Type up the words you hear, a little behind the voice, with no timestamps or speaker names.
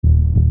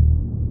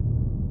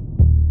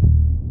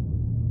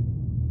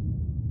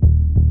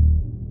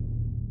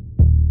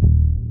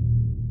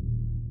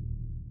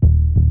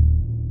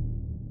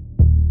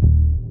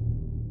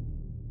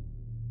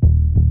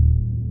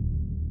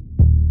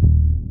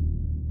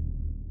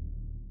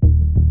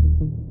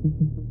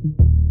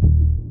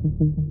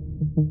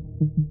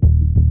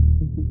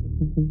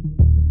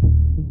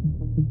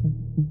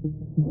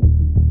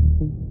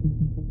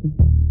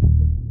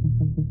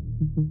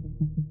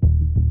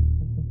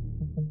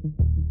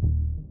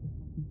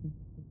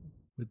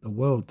With the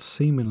world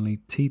seemingly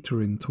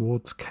teetering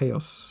towards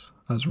chaos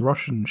as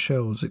Russian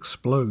shells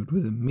explode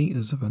within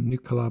meters of a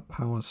nuclear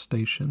power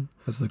station,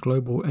 as the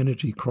global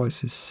energy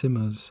crisis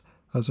simmers,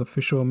 as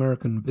official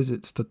American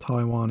visits to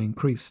Taiwan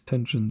increase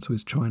tensions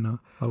with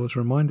China, I was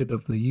reminded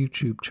of the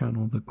YouTube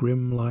channel The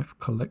Grim Life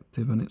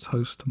Collective and its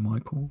host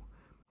Michael.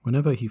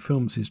 Whenever he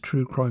films his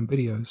true crime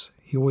videos,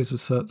 he always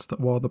asserts that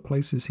while the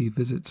places he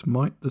visits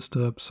might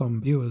disturb some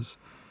viewers,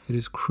 it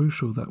is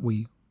crucial that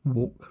we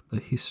walk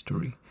the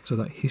history, so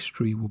that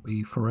history will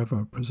be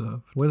forever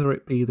preserved. Whether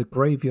it be the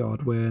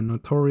graveyard where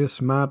notorious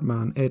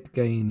madman Ed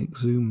Gein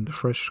exhumed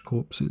fresh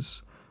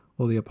corpses,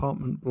 or the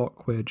apartment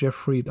block where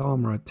Jeffrey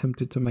Dahmer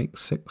attempted to make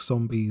sex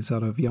zombies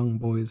out of young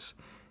boys,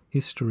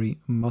 history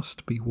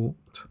must be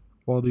walked.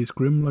 While these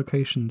grim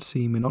locations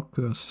seem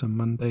innocuous and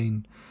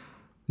mundane,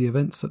 the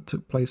events that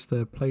took place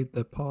there played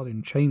their part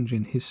in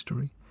changing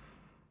history.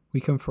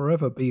 We can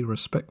forever be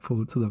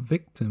respectful to the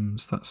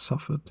victims that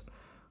suffered,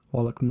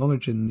 while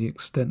acknowledging the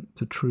extent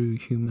to true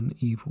human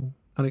evil.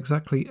 At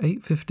exactly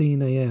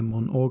 8:15 a.m.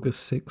 on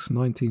August 6,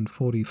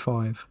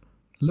 1945,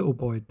 a little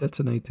boy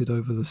detonated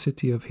over the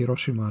city of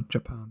Hiroshima,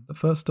 Japan. The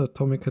first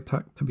atomic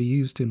attack to be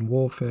used in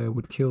warfare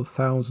would kill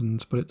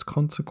thousands, but its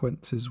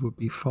consequences would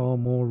be far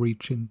more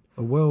reaching.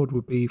 The world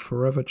would be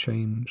forever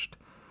changed.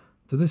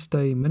 To this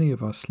day, many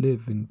of us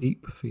live in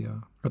deep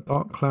fear, a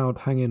dark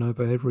cloud hanging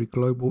over every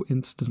global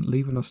incident,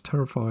 leaving us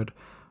terrified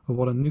of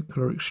what a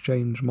nuclear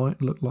exchange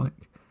might look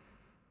like.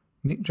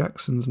 Mick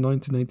Jackson's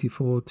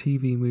 1984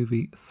 TV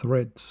movie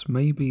Threads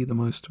may be the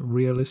most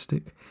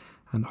realistic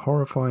and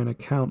horrifying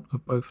account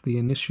of both the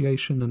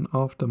initiation and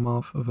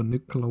aftermath of a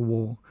nuclear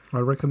war. I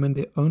recommend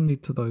it only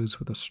to those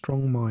with a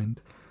strong mind,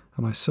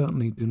 and I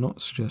certainly do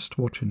not suggest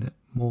watching it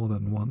more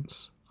than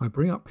once. I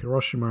bring up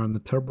Hiroshima and the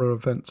terrible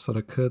events that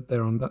occurred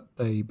there on that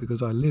day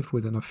because I live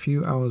within a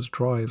few hours'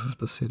 drive of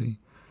the city.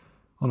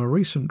 On a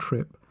recent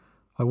trip,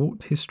 I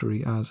walked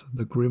history, as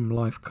the Grim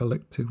Life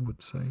Collective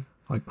would say.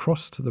 I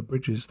crossed to the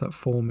bridges that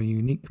form a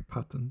unique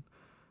pattern,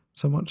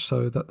 so much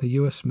so that the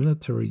US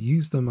military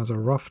used them as a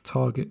rough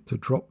target to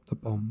drop the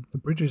bomb. The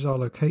bridges are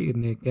located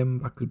near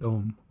Genbaku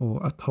Dome,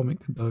 or Atomic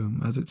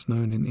Dome as it's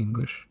known in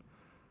English.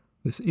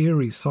 This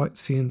eerie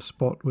sightseeing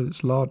spot with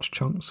its large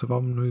chunks of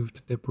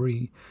unmoved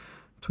debris,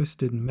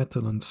 twisted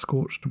metal and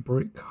scorched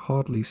brick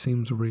hardly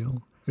seems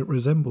real. It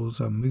resembles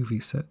a movie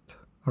set,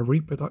 a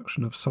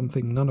reproduction of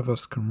something none of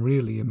us can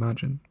really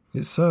imagine.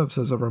 It serves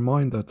as a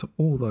reminder to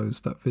all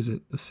those that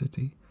visit the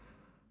city.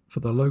 For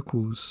the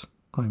locals,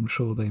 I am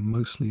sure they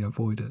mostly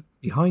avoid it.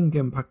 Behind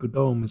Genbaku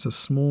Dome is a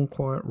small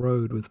quiet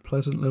road with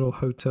pleasant little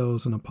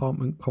hotels and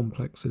apartment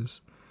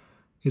complexes.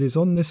 It is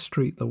on this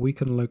street that we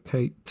can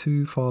locate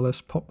two far less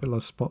popular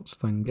spots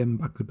than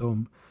Genbaku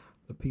Dome,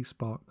 the Peace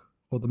Park,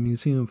 or the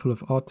museum full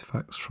of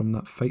artifacts from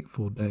that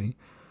fateful day.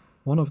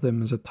 One of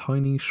them is a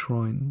tiny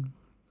shrine.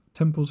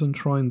 Temples and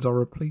shrines are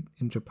replete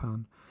in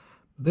Japan.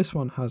 This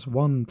one has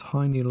one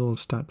tiny little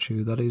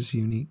statue that is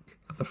unique.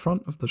 At the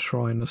front of the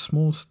shrine, a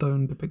small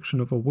stone depiction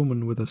of a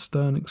woman with a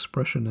stern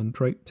expression and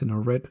draped in a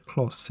red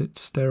cloth sits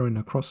staring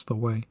across the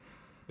way.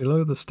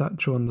 Below the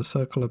statue on the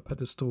circular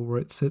pedestal where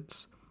it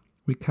sits,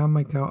 we can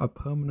make out a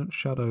permanent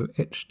shadow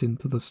etched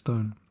into the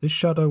stone. This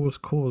shadow was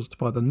caused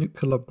by the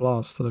nuclear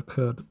blast that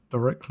occurred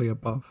directly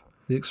above.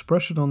 The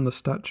expression on the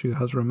statue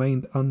has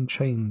remained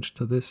unchanged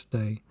to this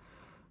day,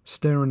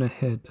 staring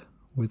ahead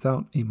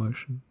without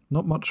emotion.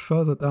 Not much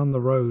further down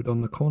the road,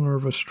 on the corner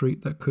of a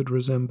street that could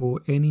resemble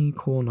any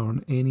corner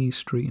on any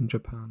street in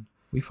Japan,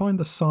 we find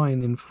a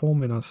sign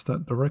informing us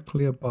that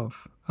directly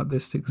above, at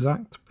this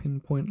exact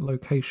pinpoint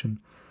location,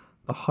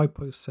 the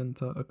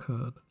hypocenter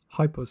occurred.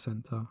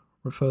 Hypocenter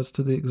refers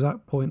to the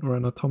exact point where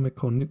an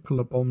atomic or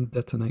nuclear bomb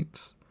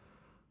detonates.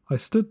 I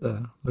stood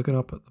there, looking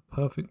up at the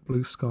perfect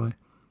blue sky,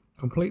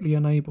 completely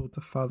unable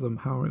to fathom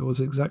how it was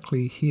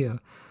exactly here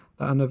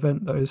that an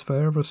event that is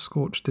forever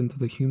scorched into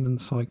the human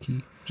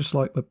psyche, just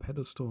like the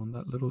pedestal on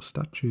that little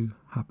statue,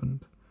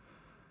 happened.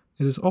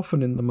 It is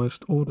often in the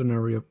most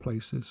ordinary of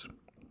places,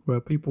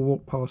 where people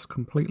walk past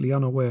completely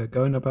unaware,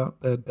 going about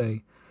their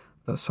day,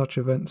 that such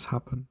events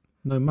happen.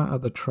 No matter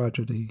the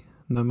tragedy,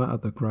 no matter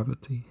the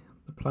gravity,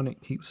 the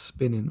planet keeps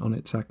spinning on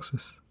its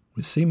axis.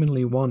 With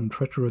seemingly one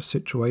treacherous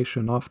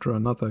situation after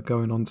another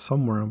going on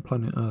somewhere on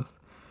planet Earth,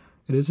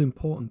 it is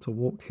important to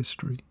walk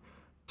history,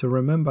 to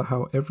remember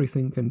how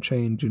everything can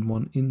change in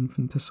one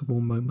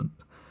infinitesimal moment,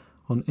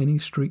 on any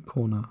street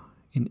corner,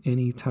 in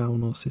any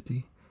town or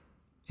city,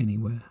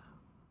 anywhere.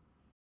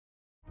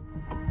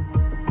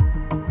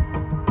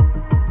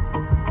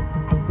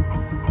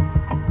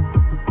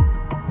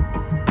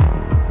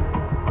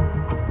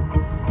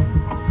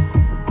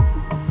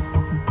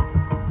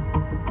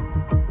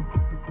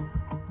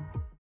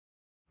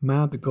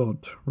 Mad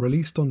God,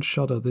 released on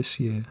Shudder this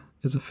year,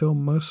 is a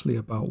film mostly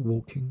about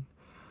walking.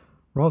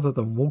 Rather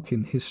than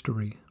walking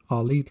history,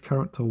 Our lead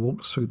character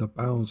walks through the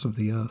bowels of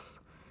the earth.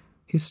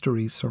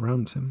 History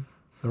surrounds him.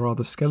 There are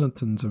the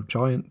skeletons of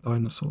giant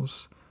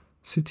dinosaurs,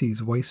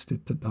 cities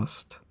wasted to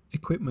dust,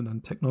 equipment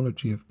and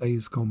technology of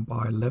days gone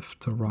by left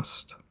to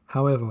rust.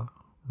 However,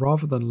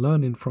 rather than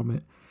learning from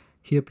it,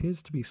 he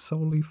appears to be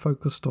solely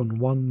focused on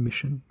one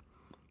mission.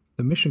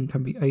 The mission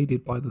can be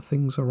aided by the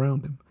things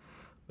around him,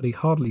 but he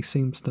hardly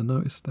seems to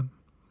notice them.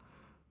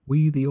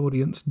 We, the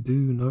audience, do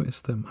notice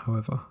them,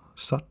 however,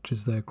 such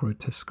is their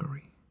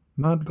grotesquerie.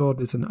 Mad God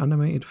is an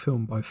animated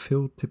film by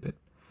Phil Tippett,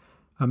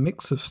 a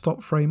mix of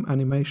stop-frame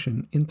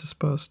animation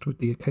interspersed with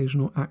the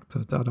occasional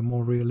actor to add a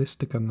more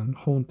realistic and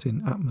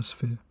haunting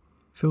atmosphere.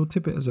 Phil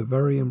Tippett has a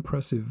very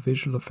impressive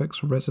visual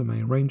effects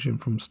resume ranging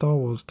from Star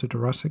Wars to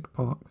Jurassic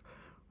Park,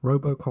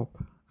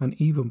 RoboCop, and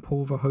even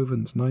Paul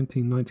Verhoeven's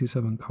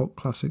 1997 cult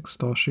classic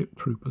Starship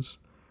Troopers.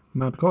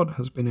 Mad God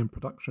has been in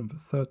production for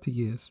 30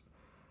 years,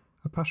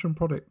 a passion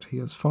project he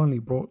has finally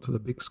brought to the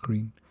big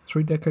screen.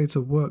 3 decades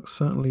of work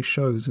certainly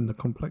shows in the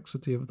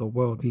complexity of the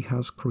world he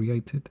has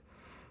created.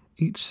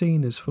 Each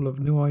scene is full of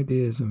new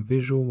ideas and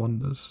visual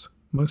wonders,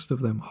 most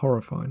of them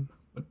horrifying,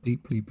 but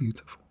deeply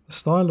beautiful. The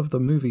style of the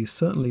movie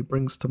certainly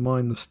brings to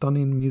mind the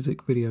stunning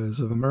music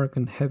videos of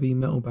American heavy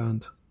metal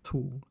band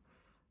Tool,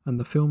 and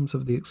the films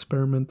of the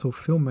experimental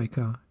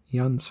filmmaker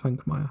Jan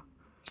Svankmajer.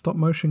 Stop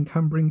motion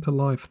can bring to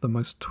life the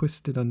most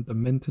twisted and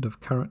demented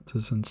of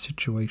characters and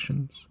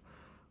situations.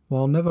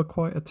 While never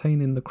quite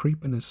attaining the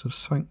creepiness of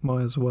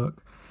Svankmajer's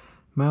work,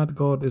 Mad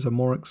God is a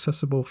more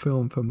accessible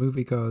film for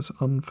moviegoers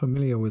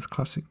unfamiliar with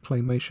classic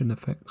claymation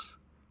effects.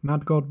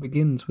 Mad God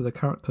begins with a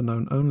character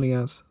known only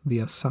as the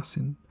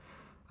Assassin,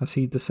 as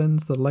he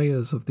descends the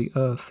layers of the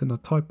earth in a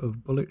type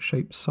of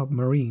bullet-shaped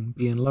submarine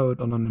being lowered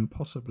on an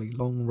impossibly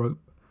long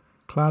rope.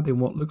 Clad in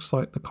what looks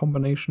like the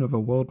combination of a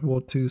World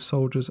War II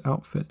soldier's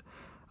outfit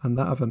and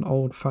that of an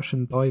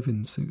old-fashioned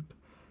diving suit,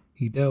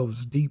 he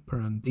delves deeper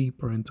and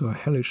deeper into a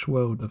hellish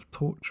world of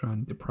torture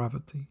and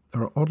depravity.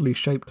 There are oddly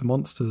shaped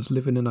monsters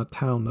living in a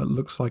town that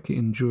looks like it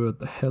endured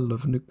the hell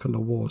of nuclear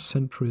war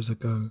centuries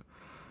ago.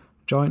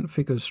 Giant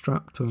figures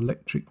strapped to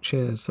electric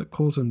chairs that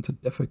cause them to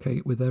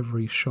defecate with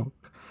every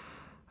shock,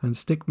 and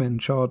stickmen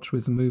charged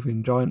with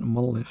moving giant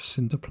monoliths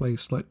into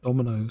place like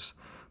dominoes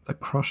that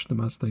crush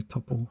them as they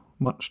topple,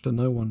 much to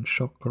no one's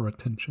shock or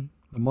attention.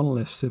 The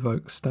monoliths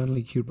evoke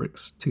Stanley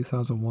Kubrick's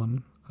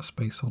 2001 A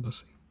Space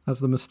Odyssey. As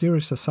the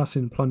mysterious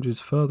assassin plunges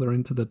further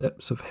into the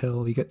depths of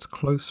hell, he gets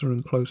closer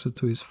and closer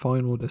to his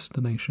final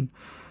destination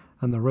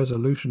and the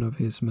resolution of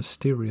his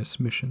mysterious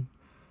mission.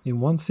 In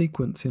one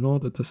sequence, in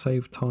order to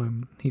save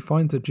time, he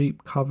finds a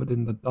jeep covered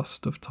in the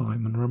dust of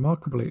time, and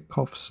remarkably it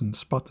coughs and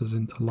sputters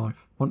into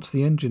life. Once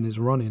the engine is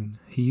running,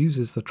 he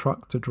uses the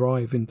truck to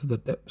drive into the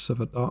depths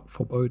of a dark,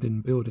 foreboding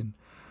building,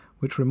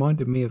 which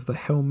reminded me of the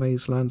hell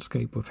maze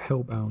landscape of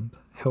Hellbound,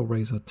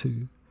 Hellraiser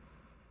 2.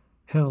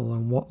 Hell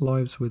and what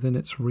lies within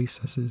its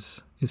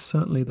recesses is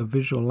certainly the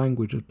visual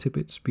language of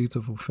Tippett's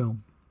beautiful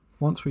film.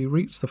 Once we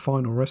reach the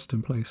final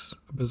resting place,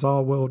 a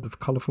bizarre world of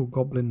colourful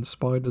goblins,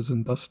 spiders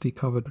and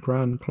dusty-covered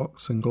grand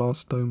clocks and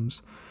glass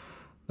domes,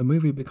 the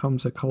movie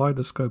becomes a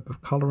kaleidoscope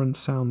of colour and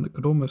sound that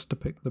could almost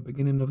depict the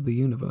beginning of the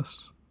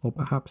universe, or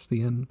perhaps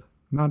the end.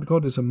 Mad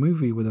God is a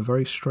movie with a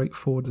very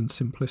straightforward and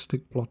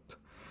simplistic plot,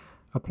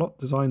 a plot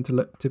designed to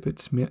let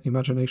Tippett's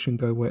imagination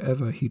go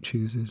wherever he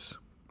chooses.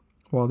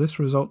 While this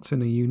results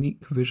in a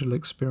unique visual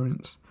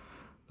experience,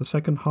 the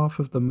second half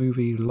of the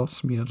movie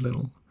lost me a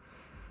little.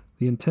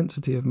 The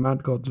intensity of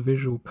Mad God's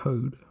visual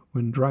code,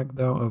 when dragged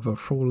out of a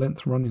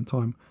full-length running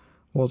time,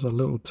 was a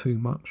little too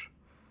much.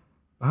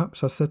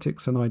 Perhaps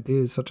aesthetics and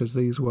ideas such as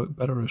these work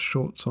better as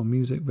shorts or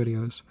music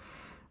videos,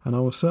 and I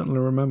will certainly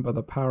remember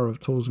the power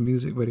of Tool's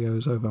music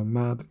videos over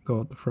Mad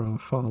God for a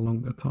far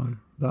longer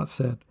time. That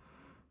said,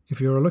 if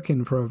you are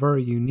looking for a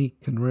very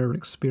unique and rare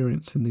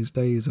experience in these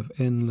days of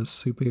endless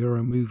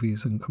superhero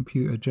movies and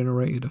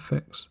computer-generated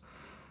effects,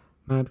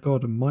 Mad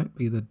God might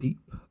be the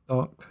deep,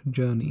 dark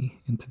journey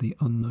into the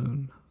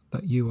unknown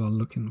that you are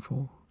looking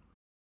for.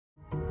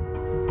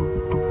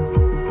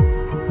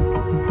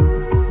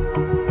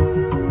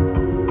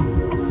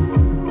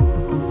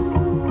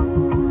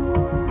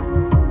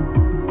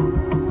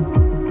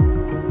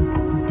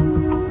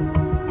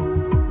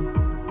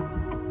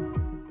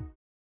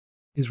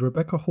 Is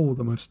Rebecca Hall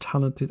the most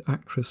talented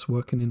actress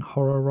working in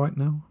horror right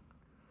now?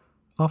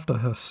 After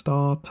her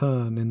star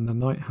turn in The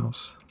Night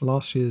House,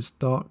 last year's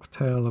dark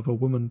tale of a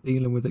woman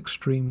dealing with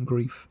extreme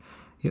grief,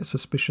 yet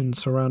suspicion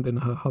surrounding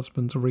her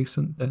husband's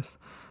recent death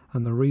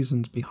and the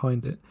reasons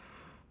behind it,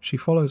 she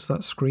follows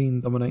that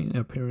screen-dominating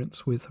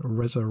appearance with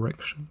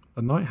Resurrection.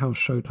 The Night House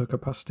showed her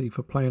capacity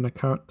for playing a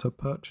character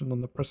perching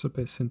on the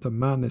precipice into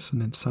madness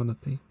and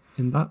insanity.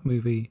 In that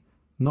movie,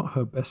 not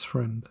her best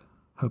friend,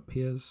 her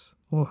peers,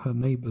 or her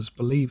neighbours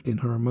believed in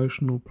her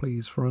emotional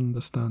pleas for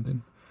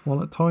understanding.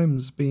 While at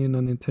times being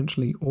an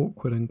intentionally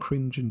awkward and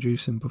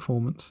cringe-inducing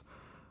performance,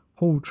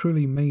 Hall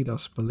truly made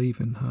us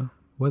believe in her.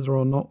 Whether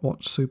or not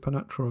what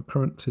supernatural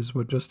occurrences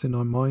were just in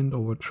our mind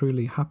or were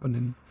truly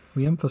happening,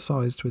 we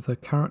emphasised with her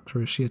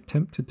character as she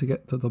attempted to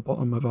get to the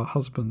bottom of her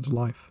husband's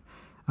life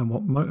and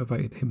what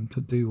motivated him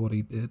to do what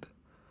he did.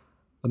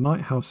 The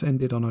Night House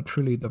ended on a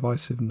truly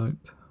divisive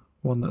note,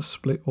 one that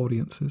split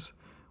audiences,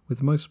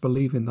 with most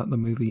believing that the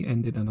movie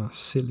ended in a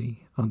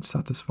silly,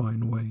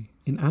 unsatisfying way.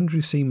 In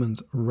Andrew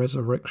Seaman's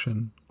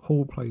Resurrection,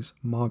 Hall plays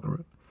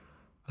Margaret,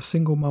 a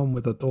single mum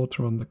with a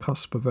daughter on the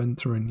cusp of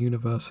entering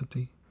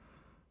university.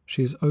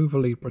 She is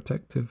overly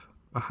protective,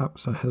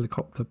 perhaps a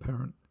helicopter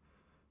parent.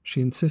 She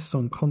insists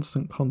on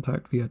constant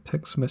contact via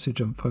text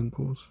message and phone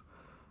calls.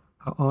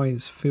 Her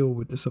eyes fill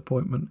with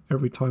disappointment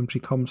every time she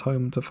comes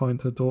home to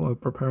find her daughter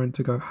preparing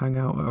to go hang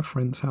out at a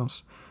friend's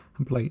house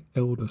and play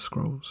Elder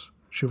Scrolls.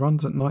 She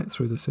runs at night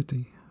through the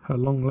city, her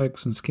long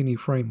legs and skinny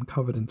frame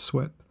covered in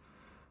sweat,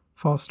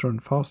 faster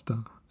and faster,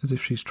 as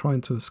if she's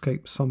trying to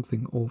escape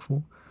something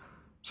awful,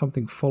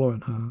 something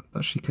following her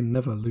that she can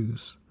never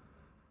lose.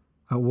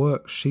 At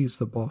work, she's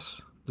the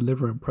boss,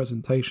 delivering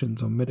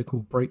presentations on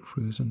medical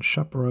breakthroughs and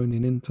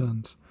chaperoning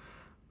interns,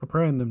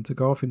 preparing them to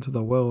go off into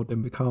the world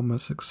and become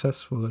as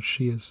successful as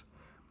she is.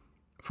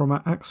 From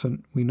her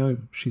accent, we know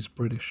she's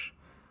British,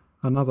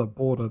 another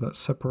border that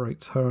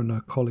separates her and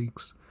her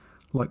colleagues,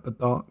 like the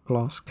dark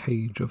glass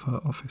cage of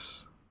her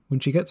office. When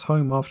she gets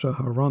home after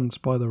her runs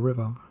by the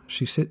river,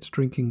 she sits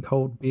drinking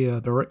cold beer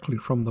directly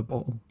from the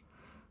bottle,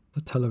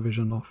 the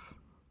television off,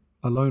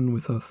 alone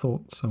with her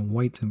thoughts and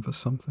waiting for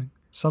something.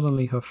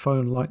 Suddenly her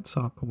phone lights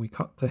up and we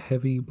cut to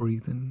heavy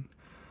breathing.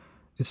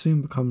 It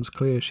soon becomes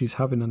clear she's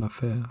having an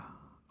affair.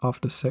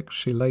 After sex,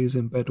 she lays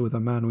in bed with a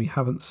man we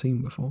haven't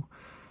seen before,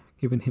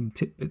 giving him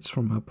tidbits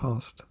from her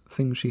past,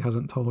 things she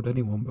hasn't told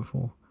anyone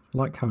before,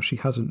 like how she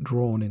hasn't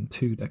drawn in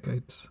 2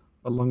 decades.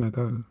 But long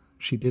ago,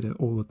 she did it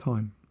all the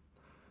time.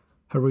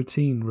 Her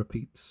routine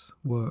repeats: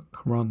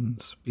 work,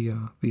 runs,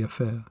 beer, the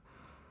affair.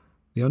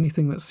 The only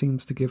thing that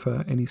seems to give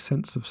her any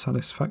sense of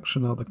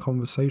satisfaction are the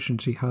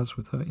conversations she has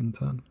with her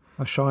intern,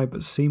 a shy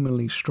but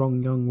seemingly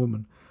strong young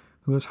woman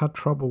who has had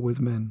trouble with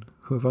men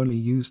who have only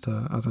used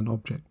her as an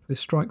object.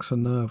 This strikes a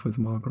nerve with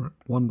Margaret.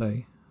 One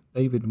day,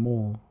 David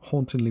Moore,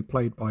 hauntingly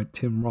played by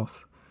Tim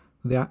Roth,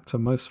 the actor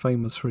most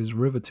famous for his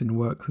riveting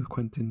work with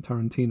Quentin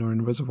Tarantino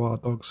in Reservoir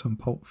Dogs and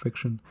Pulp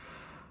Fiction,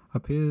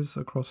 appears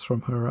across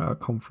from her at a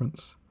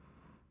conference.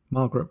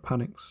 Margaret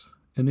panics.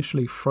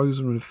 Initially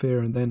frozen with fear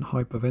and then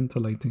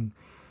hyperventilating,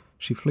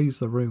 she flees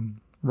the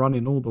room,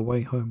 running all the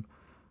way home,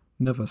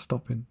 never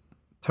stopping,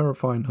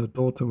 terrifying her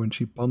daughter when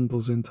she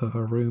bundles into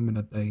her room in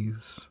a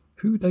daze.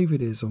 Who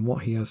David is and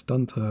what he has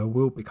done to her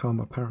will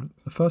become apparent.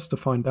 The first to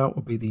find out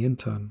will be the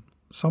intern,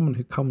 someone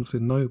who comes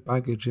with no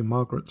baggage in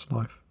Margaret's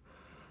life.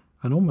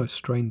 An almost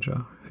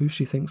stranger, who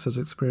she thinks has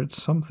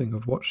experienced something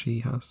of what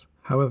she has.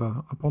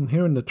 However, upon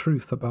hearing the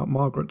truth about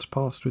Margaret's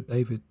past with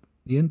David,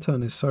 the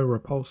intern is so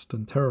repulsed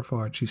and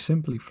terrified she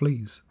simply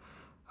flees,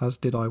 as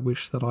did I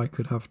wish that I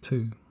could have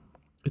too.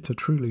 It's a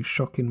truly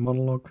shocking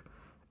monologue,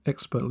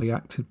 expertly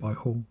acted by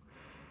Hall.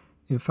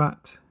 In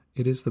fact,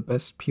 it is the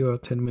best pure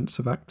 10 minutes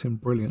of acting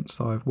brilliance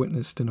that I've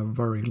witnessed in a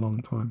very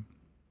long time.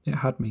 It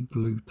had me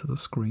glued to the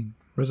screen.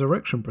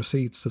 Resurrection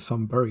proceeds to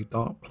some very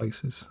dark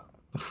places.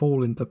 The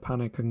fall into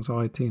panic,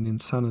 anxiety and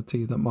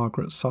insanity that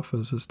Margaret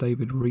suffers as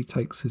David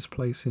retakes his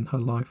place in her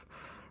life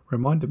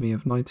reminded me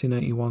of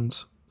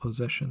 1981's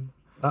Possession.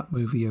 That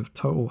movie of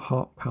total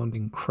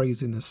heart-pounding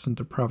craziness and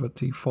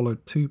depravity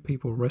followed 2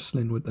 people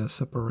wrestling with their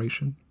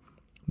separation.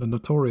 The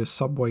notorious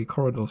subway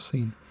corridor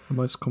scene, the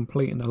most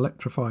complete and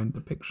electrifying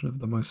depiction of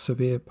the most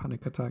severe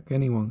panic attack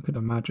anyone could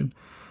imagine,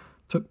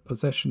 took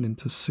Possession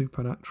into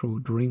supernatural,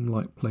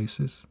 dreamlike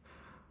places.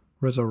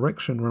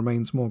 Resurrection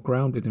remains more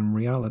grounded in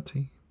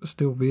reality, but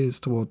still veers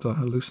towards a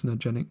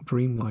hallucinogenic,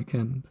 dreamlike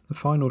end. The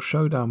final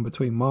showdown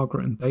between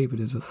Margaret and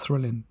David is a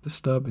thrilling,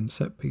 disturbing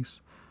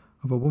set-piece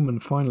of a woman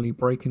finally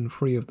breaking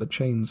free of the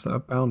chains that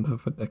have bound her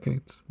for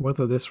decades.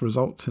 Whether this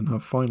results in her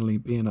finally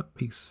being at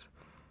peace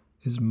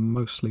is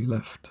mostly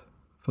left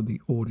for the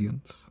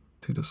audience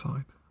to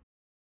decide.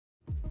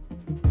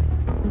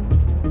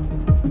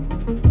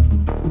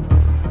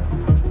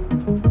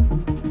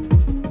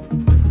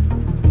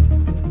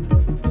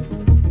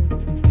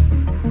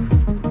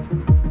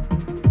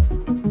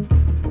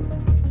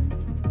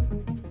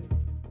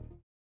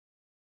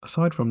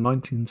 Aside from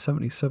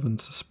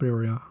 1977's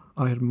Suspiria,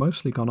 I had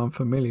mostly gone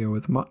unfamiliar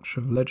with much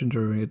of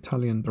legendary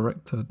Italian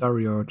director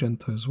Dario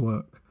Argento's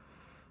work.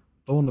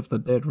 Dawn of the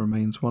Dead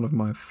remains one of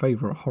my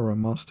favourite horror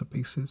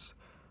masterpieces,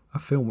 a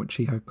film which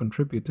he had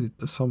contributed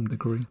to some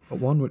degree, but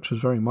one which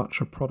was very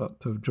much a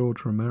product of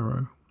George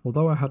Romero.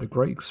 Although I had a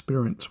great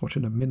experience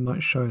watching a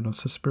midnight showing of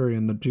Suspiria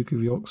in the Duke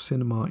of York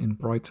Cinema in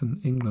Brighton,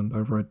 England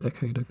over a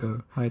decade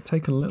ago, I had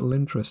taken little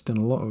interest in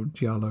a lot of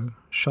giallo,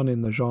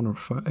 shunning the genre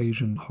for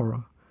Asian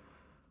horror.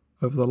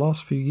 Over the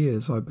last few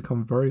years, I've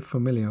become very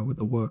familiar with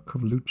the work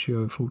of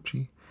Lucio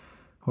Fulci,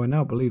 who I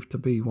now believe to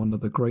be one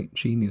of the great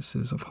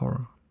geniuses of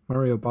horror.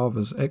 Mario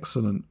Bava's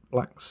excellent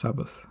Black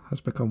Sabbath has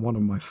become one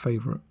of my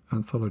favourite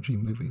anthology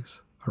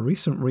movies. A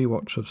recent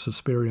rewatch of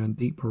Suspiria and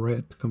Deep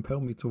Red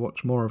compelled me to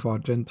watch more of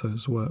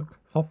Argento's work.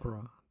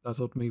 Opera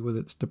dazzled me with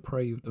its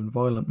depraved and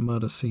violent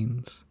murder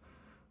scenes.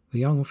 The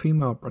young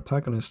female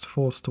protagonist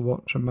forced to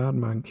watch a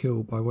madman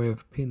kill by way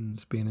of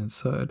pins being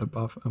inserted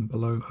above and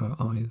below her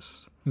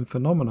eyes. In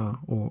Phenomena,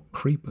 or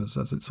Creepers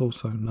as it's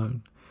also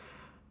known,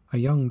 a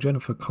young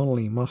Jennifer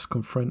Connelly must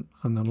confront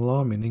an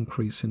alarming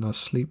increase in her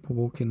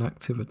sleepwalking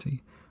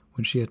activity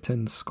when she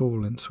attends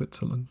school in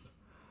Switzerland.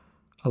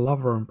 A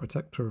lover and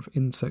protector of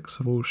insects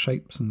of all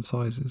shapes and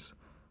sizes,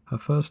 her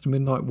first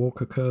midnight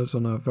walk occurs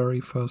on her very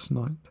first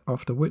night.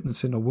 After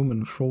witnessing a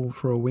woman fall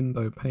through a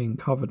window pane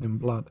covered in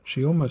blood,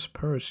 she almost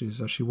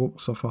perishes as she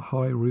walks off a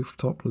high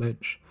rooftop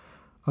ledge,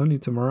 only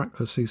to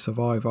miraculously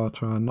survive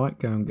after her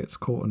nightgown gets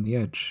caught on the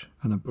edge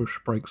and a bush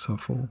breaks her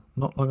fall.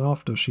 Not long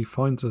after, she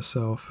finds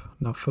herself,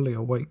 now fully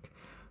awake,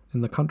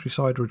 in the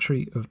countryside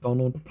retreat of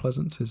Donald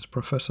Pleasance's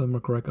Professor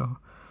McGregor,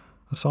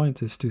 a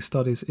scientist who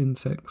studies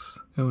insects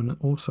and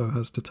also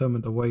has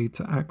determined a way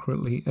to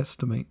accurately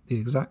estimate the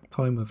exact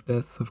time of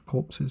death of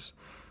corpses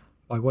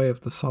by way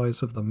of the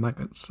size of the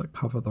maggots that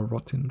cover the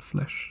rotting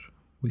flesh.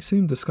 We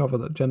soon discover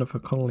that Jennifer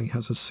Connelly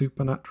has a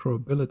supernatural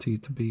ability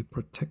to be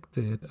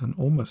protected and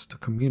almost to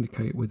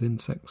communicate with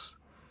insects.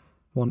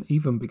 One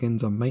even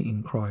begins a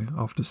mating cry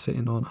after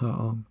sitting on her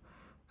arm,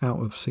 out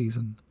of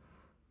season.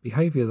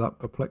 Behaviour that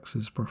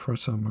perplexes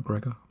Professor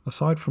McGregor.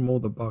 Aside from all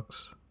the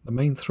bugs, the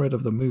main thread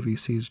of the movie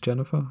sees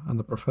Jennifer and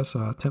the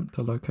professor attempt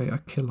to locate a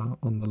killer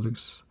on the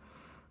loose.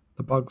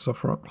 The bugs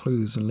offer up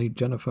clues and lead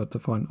Jennifer to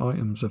find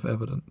items of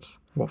evidence.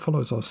 What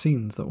follows are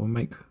scenes that will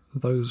make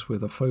those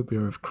with a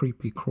phobia of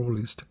creepy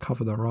crawlies to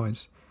cover their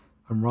eyes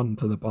and run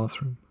to the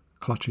bathroom,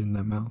 clutching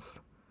their mouth.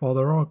 While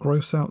there are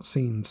gross-out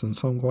scenes and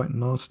some quite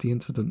nasty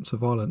incidents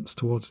of violence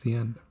towards the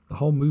end, the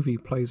whole movie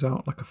plays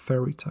out like a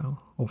fairy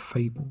tale or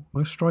fable.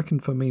 Most striking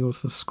for me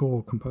was the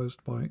score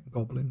composed by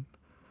Goblin.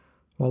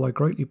 While I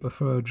greatly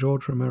prefer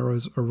George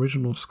Romero's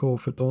original score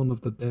for Dawn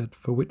of the Dead,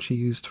 for which he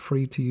used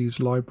free-to-use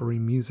library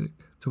music,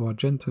 to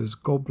Argento's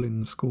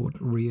Goblin-scored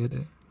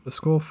re-edit, the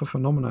score for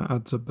Phenomena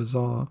adds a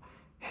bizarre,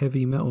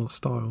 heavy metal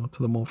style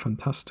to the more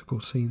fantastical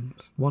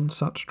scenes. One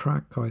such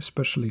track I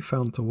especially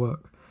found to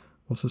work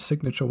was the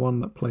signature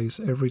one that plays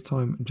every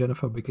time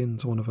Jennifer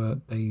begins one of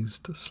her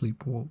dazed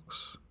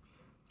sleepwalks.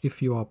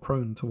 If you are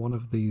prone to one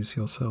of these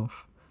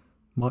yourself,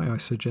 might I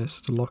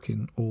suggest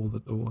locking all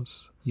the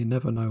doors? You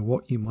never know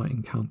what you might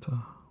encounter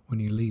when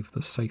you leave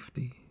the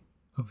safety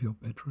of your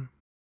bedroom.